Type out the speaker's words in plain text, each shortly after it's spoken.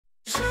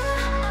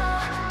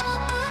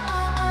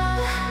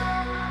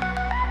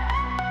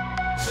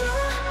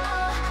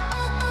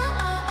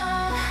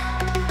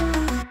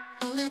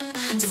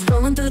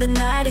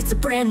it's a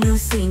brand new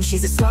scene.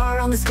 She's a star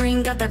on the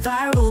screen, got that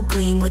viral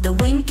gleam. With a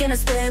wink and a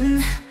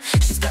spin,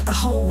 she's got the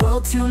whole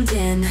world tuned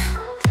in.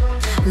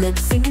 Lip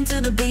syncing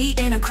to the beat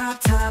in a crop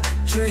top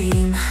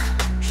dream.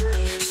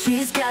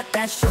 She's got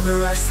that sugar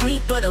rush,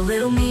 sweet but a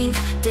little mean.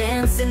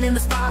 Dancing in the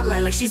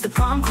spotlight like she's the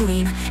prom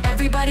queen.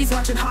 Everybody's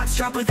watching Thots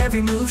drop with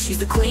every move. She's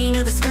the queen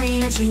of the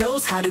screen and she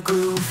knows how to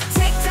groove.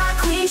 TikTok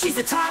queen, she's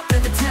the top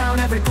of the town.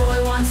 Every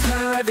boy wants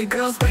her, every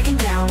girl's breaking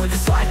down. With a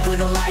swipe,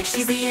 with a like,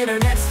 she's the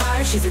internet's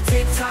fire. She's a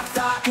TikTok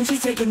thought and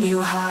she's taking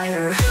you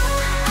higher.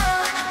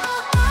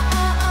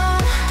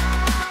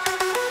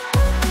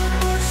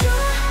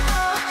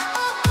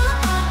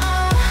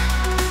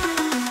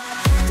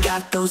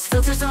 Got those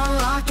filters on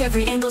lock,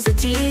 every angle's a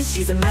tease.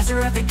 She's a master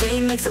of the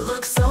game, makes it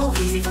look so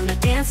easy. From the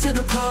dance to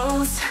the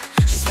pose,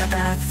 she's got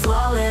that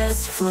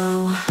flawless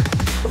flow.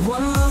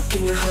 One look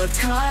and you're hooked,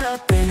 caught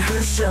up in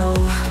her show.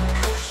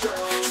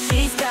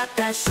 She's got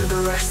that sugar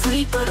rush,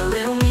 sweet but a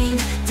little mean.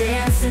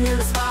 Dancing in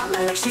the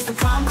spotlight like she's the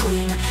prom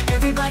queen.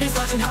 Everybody's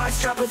watching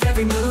Thots drop with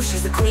every move.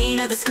 She's the queen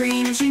of the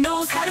screen and she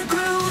knows how to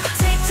groove.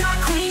 TikTok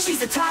queen, she's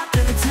the top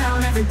of the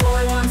town. Every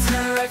boy wants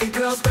her, every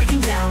girl's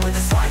breaking down. With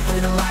a swipe,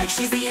 with a like,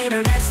 she's the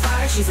internet's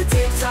fire. She's a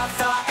TikTok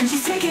thought and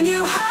she's taking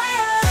you higher.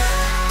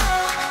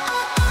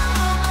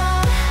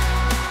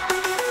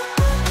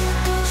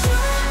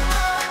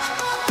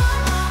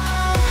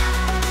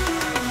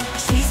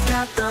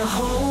 The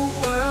whole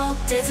world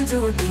dancing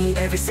to her beat.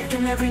 Every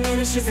second, every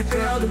minute, she's a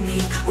girl to me.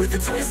 With a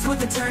twist,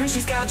 with a turn,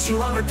 she's got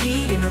you on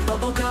repeat. In her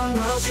bubblegum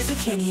world, she's the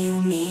king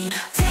you need.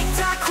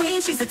 TikTok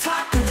queen, she's the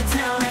top of the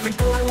town. Every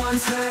boy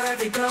wants her,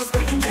 every girl's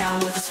breaking down.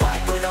 With a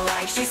swipe, with a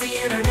like, she's the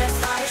internet's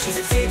fire. She's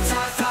a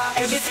TikTok thought,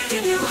 and she's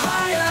taking you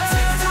higher.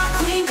 TikTok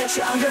queen, got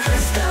you under her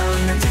spell.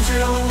 In her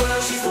digital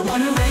world, she's the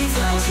one who lays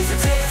low. She's a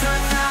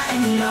TikTok thought, and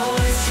you know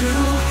it's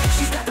true.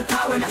 She's got the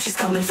power, now she's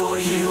coming for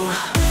you.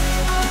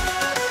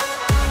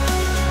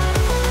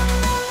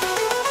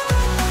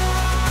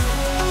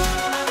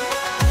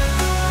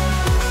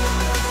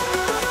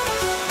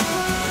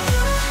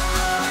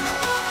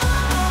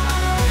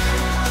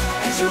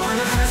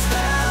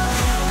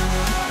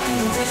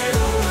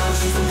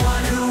 She's the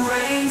one who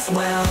reigns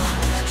well.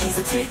 She's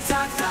a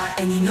TikTok thought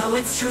and you know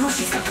it's true.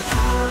 She's got the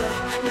power,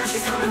 now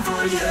she's coming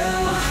for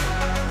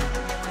you.